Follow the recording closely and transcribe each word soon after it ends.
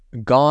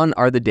Gone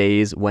are the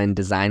days when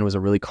design was a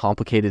really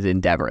complicated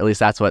endeavor. At least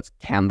that's what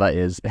Canva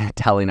is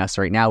telling us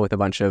right now with a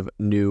bunch of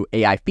new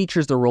AI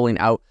features they're rolling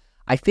out.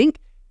 I think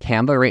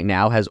Canva right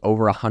now has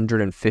over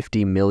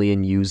 150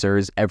 million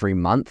users every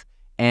month,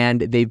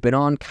 and they've been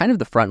on kind of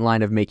the front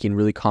line of making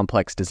really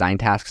complex design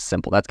tasks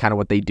simple. That's kind of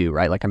what they do,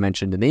 right? Like I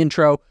mentioned in the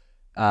intro,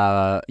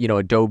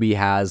 Adobe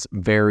has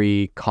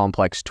very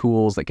complex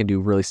tools that can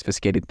do really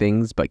sophisticated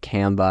things, but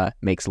Canva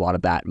makes a lot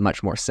of that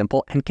much more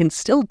simple and can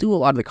still do a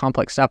lot of the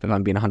complex stuff if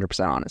I'm being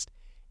 100% honest.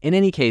 In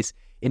any case,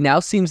 it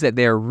now seems that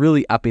they're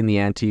really upping the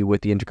ante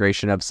with the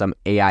integration of some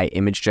AI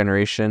image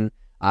generation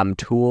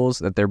tools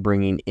that they're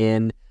bringing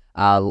in.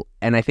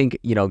 And I think,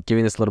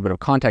 giving this a little bit of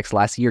context,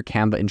 last year,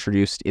 Canva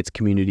introduced its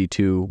community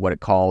to what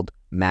it called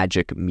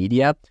Magic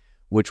Media,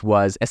 which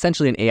was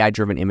essentially an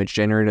AI-driven image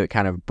generator that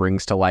kind of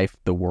brings to life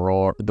the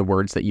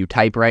words that you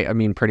type, right? I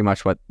mean, pretty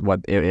much what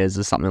it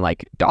is something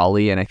like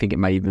DALL-E, and I think it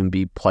might even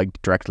be plugged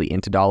directly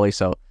into DALL-E.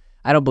 So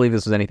I don't believe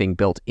this was anything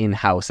built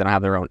in-house. They don't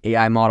have their own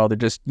AI model. They're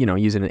just,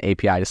 using an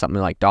API to something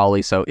like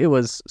DALL-E. So it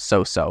was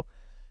so-so.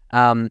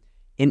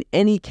 In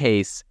any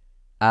case,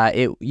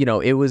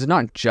 it was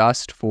not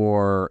just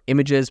for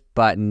images,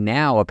 but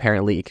now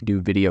apparently it can do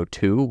video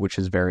too, which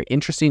is very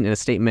interesting. In a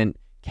statement,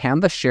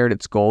 Canva shared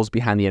its goals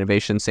behind the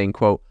innovation, saying,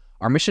 quote,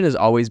 "Our mission has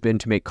always been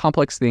to make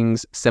complex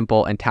things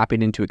simple, and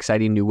tapping into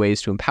exciting new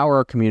ways to empower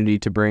our community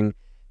to bring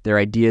their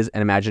ideas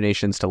and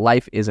imaginations to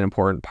life is an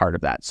important part of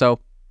that." So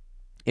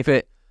if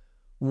it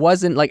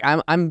wasn't like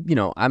I'm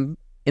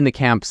in the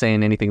camp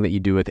saying anything that you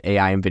do with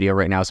AI and video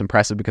right now is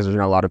impressive because there's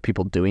not a lot of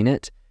people doing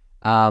it.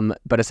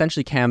 But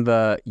essentially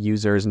Canva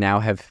users now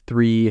have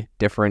 3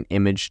 different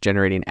image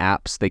generating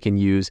apps. They can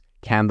use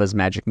Canva's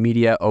Magic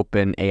Media,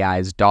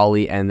 OpenAI's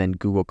DALL-E, and then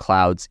Google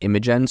Cloud's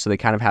Imagen. So they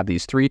kind of have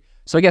these 3.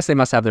 So I guess they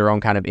must have their own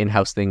kind of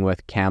in-house thing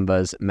with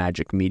Canva's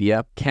Magic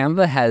Media.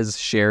 Canva has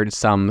shared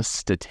some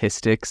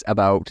statistics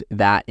about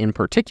that in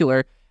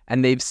particular,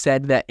 and they've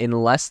said that in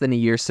less than a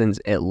year since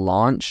it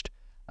launched,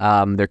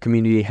 their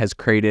community has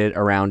created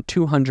around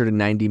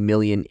 290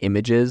 million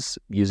images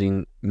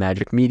using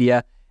Magic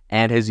Media,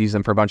 and has used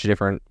them for a bunch of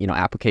different,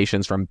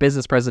 applications, from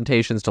business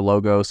presentations to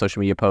logos,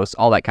 social media posts,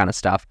 all that kind of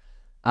stuff.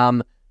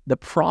 The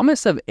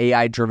promise of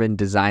AI-driven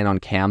design on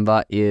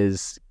Canva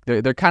is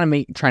they're kind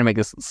of trying to make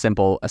this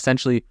simple.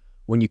 Essentially,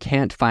 when you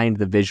can't find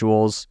the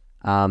visuals,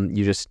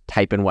 you just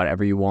type in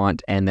whatever you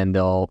want, and then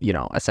they'll,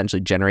 essentially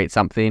generate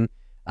something.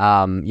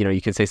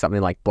 You can say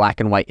something like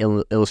black and white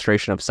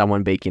illustration of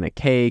someone baking a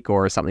cake,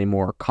 or something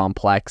more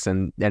complex,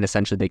 and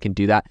essentially they can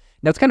do that.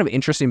 Now, it's kind of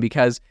interesting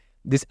because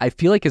this, I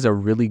feel like, is a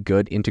really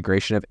good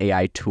integration of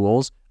AI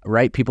tools,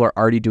 right? People are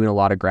already doing a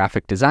lot of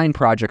graphic design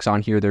projects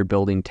on here. They're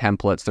building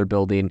templates, they're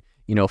building,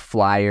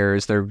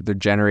 flyers, they're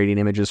generating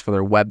images for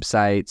their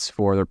websites,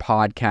 for their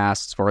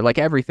podcasts, for like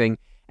everything.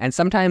 And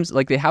sometimes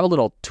like they have a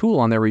little tool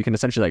on there where you can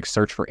essentially like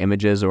search for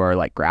images or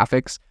like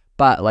graphics.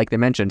 But like they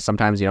mentioned,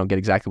 sometimes you don't get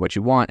exactly what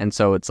you want. And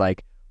so it's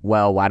like,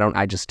 well, why don't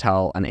I just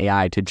tell an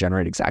AI to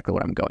generate exactly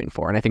what I'm going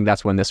for? And I think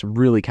that's when this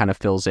really kind of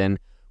fills in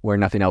where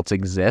nothing else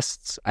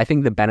exists. I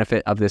think the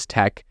benefit of this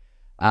tech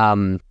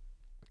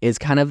is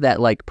kind of that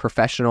like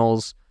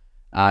professionals,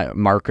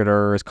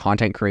 marketers,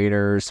 content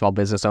creators, small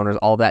business owners,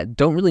 all that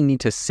don't really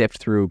need to sift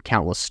through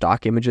countless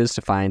stock images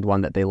to find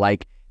one that they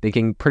like. They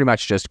can pretty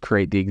much just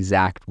create the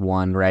exact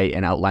one, right,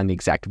 and outline the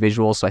exact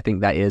visual. So I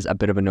think that is a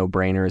bit of a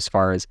no-brainer as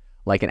far as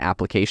like an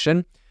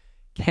application.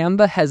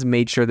 Canva has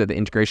made sure that the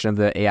integration of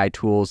the AI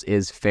tools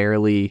is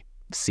fairly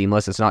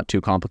seamless. It's not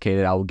too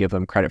complicated. I will give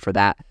them credit for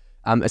that.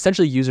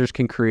 Essentially, users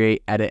can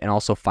create, edit, and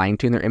also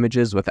fine-tune their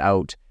images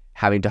without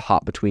having to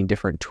hop between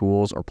different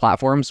tools or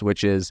platforms,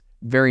 which is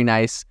very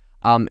nice.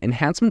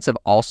 Enhancements have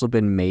also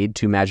been made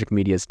to Magic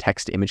Media's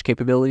text-to-image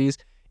capabilities,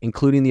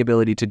 including the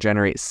ability to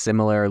generate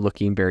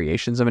similar-looking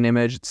variations of an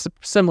image. It's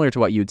similar to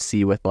what you'd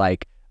see with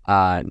like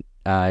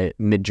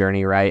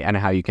Midjourney, right? And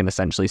how you can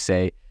essentially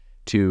say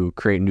to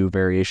create new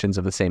variations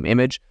of the same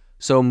image.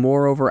 So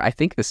moreover, I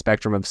think the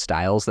spectrum of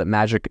styles that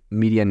Magic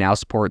Media now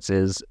supports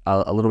is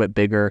a little bit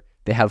bigger.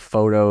 They have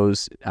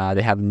photos,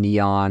 they have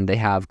neon, they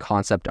have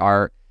concept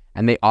art,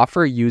 and they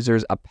offer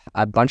users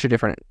a bunch of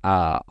different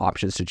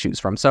options to choose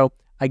from. So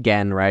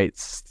again, right,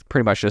 it's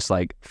pretty much just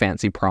like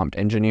fancy prompt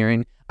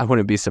engineering. I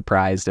wouldn't be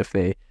surprised if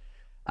they,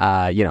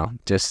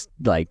 just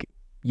like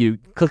you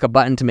click a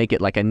button to make it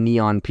like a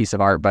neon piece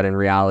of art, but in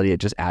reality, it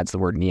just adds the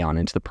word neon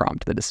into the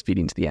prompt that is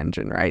feeding to the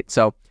engine, right?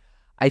 So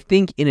I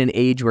think in an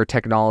age where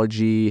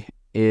technology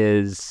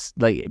is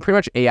like pretty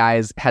much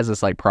AI has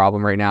this like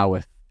problem right now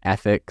with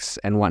ethics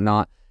and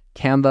whatnot,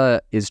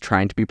 Canva is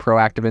trying to be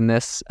proactive in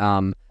this.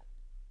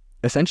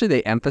 Essentially,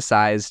 they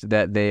emphasized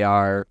that they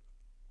are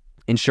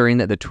ensuring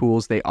that the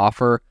tools they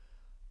offer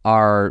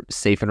are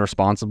safe and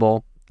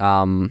responsible.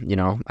 I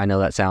know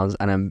that sounds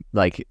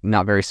like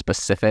not very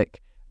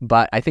specific,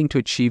 but I think to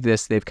achieve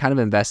this, they've kind of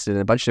invested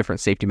in a bunch of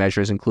different safety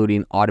measures,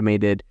 including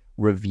automated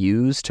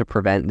reviews to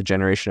prevent the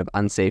generation of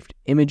unsafe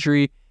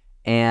imagery,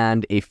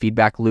 and a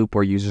feedback loop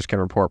where users can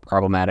report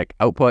problematic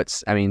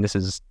outputs. I mean, this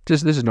is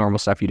normal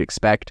stuff you'd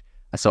expect.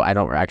 So I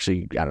don't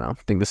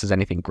think this is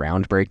anything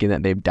groundbreaking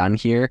that they've done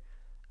here.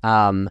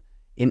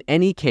 In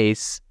any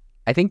case,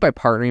 I think by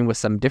partnering with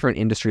some different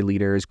industry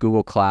leaders,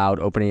 Google Cloud,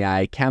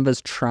 OpenAI,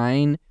 Canva's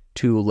trying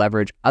to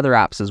leverage other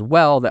apps as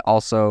well that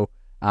also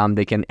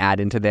they can add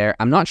into there.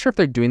 I'm not sure if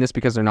they're doing this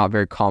because they're not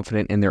very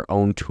confident in their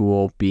own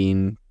tool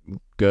being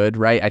good,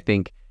 right? I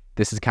think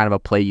this is kind of a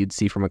play you'd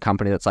see from a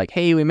company that's like,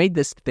 hey, we made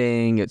this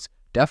thing. It's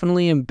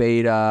definitely in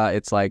beta.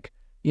 It's like,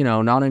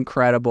 not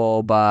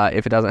incredible, but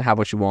if it doesn't have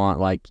what you want,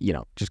 like,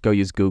 just go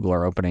use Google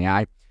or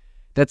OpenAI.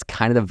 That's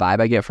kind of the vibe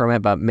I get from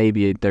it, but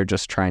maybe they're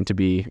just trying to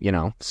be,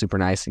 super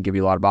nice and give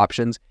you a lot of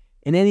options.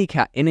 In any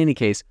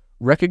case,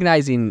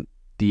 recognizing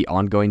the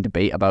ongoing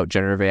debate about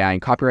generative AI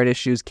and copyright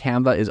issues,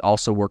 Canva is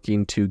also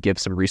working to give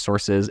some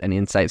resources and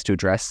insights to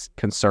address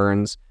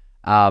concerns.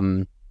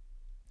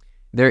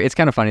 It's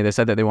kind of funny. They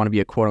said that they want to be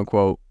a quote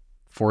unquote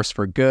force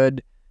for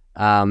good,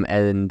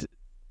 and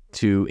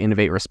to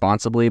innovate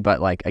responsibly.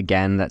 But like,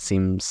 again, that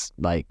seems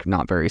like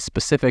not very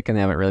specific, and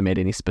they haven't really made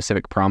any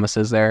specific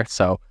promises there.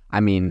 So,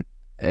 I mean,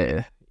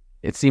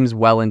 it seems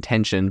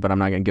well-intentioned, but I'm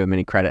not going to give them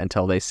any credit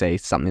until they say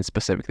something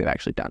specific they've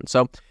actually done.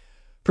 So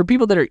for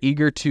people that are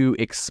eager to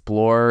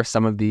explore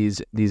some of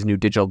these new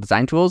digital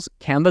design tools,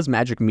 Canva's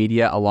Magic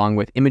Media, along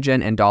with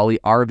Imagen and Dolly,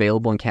 are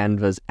available in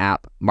Canva's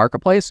app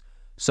marketplace.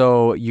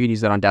 So you can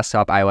use that on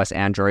desktop, iOS,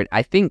 Android.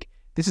 I think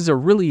this is a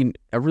really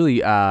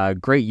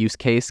great use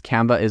case.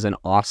 Canva is an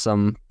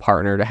awesome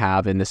partner to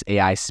have in this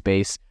AI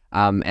space.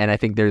 And I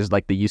think there's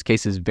the use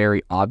case is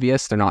very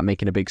obvious. They're not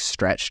making a big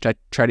stretch to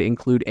try to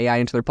include AI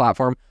into their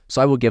platform.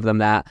 So I will give them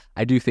that.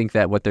 I do think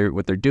that what they're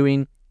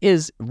doing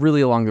is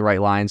really along the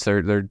right lines.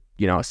 They're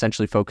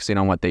essentially focusing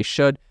on what they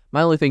should.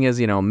 My only thing is,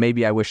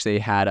 maybe I wish they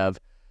had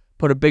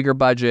put a bigger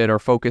budget or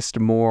focused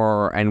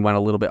more and went a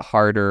little bit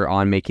harder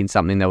on making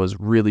something that was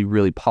really,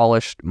 really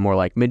polished, more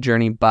like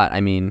Midjourney. But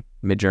I mean,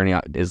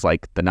 Midjourney is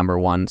like the number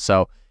one.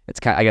 So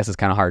I guess it's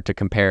kind of hard to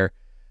compare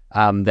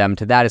them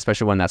to that,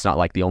 especially when that's not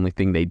like the only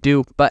thing they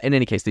do. But in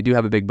any case, they do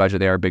have a big budget.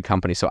 They are a big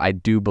company. So I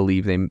do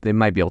believe they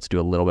might be able to do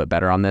a little bit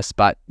better on this.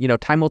 But,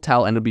 time will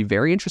tell. And it'll be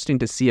very interesting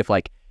to see if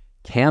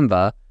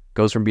Canva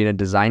goes from being a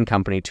design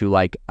company to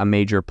a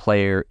major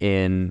player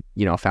in,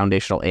 a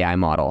foundational AI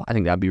model. I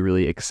think that'd be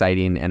really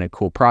exciting and a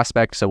cool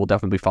prospect. So we'll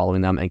definitely be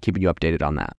following them and keeping you updated on that.